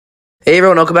Hey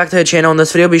everyone, welcome back to the channel. In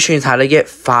this video, I'll be showing you how to get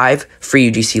 5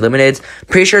 free UGC Limiteds.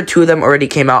 Pretty sure 2 of them already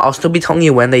came out. I'll still be telling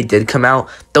you when they did come out.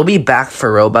 They'll be back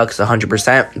for Roblox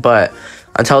 100%, but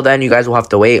until then, you guys will have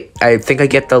to wait. I think I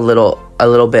get a little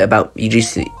bit about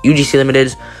UGC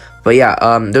Limiteds, but yeah,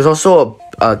 there's also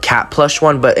a cat plush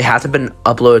one, but it hasn't been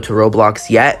uploaded to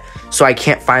Roblox yet, so I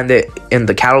can't find it in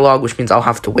the catalog, which means I'll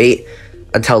have to wait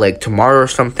until like tomorrow or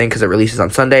something because it releases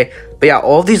on Sunday. But yeah,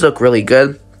 all of these look really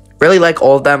good. Really like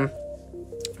all of them.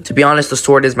 To be honest, the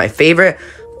sword is my favorite,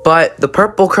 but the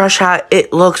purple crush hat,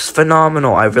 it looks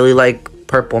phenomenal. I really like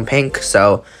purple and pink,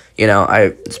 so, you know,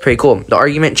 it's pretty cool. The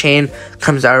argument chain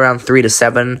comes out around 3 to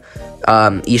 7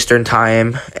 Eastern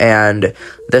time, and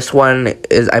this one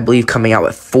is, I believe, coming out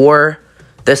at 4.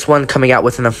 This one coming out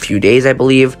within a few days, I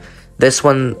believe. This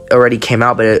one already came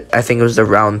out, but I think it was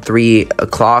around 3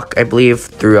 o'clock, I believe,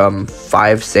 through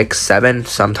 5, 6, 7,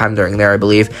 sometime during there, I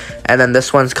believe. And then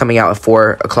this one's coming out at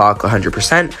 4 o'clock,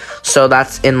 100%. So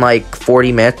that's in like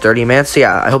 40 minutes, 30 minutes. So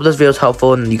yeah, I hope this video is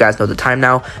helpful and you guys know the time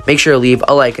now. Make sure to leave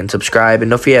a like and subscribe. And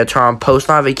don't forget to turn on post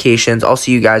notifications. I'll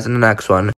see you guys in the next one.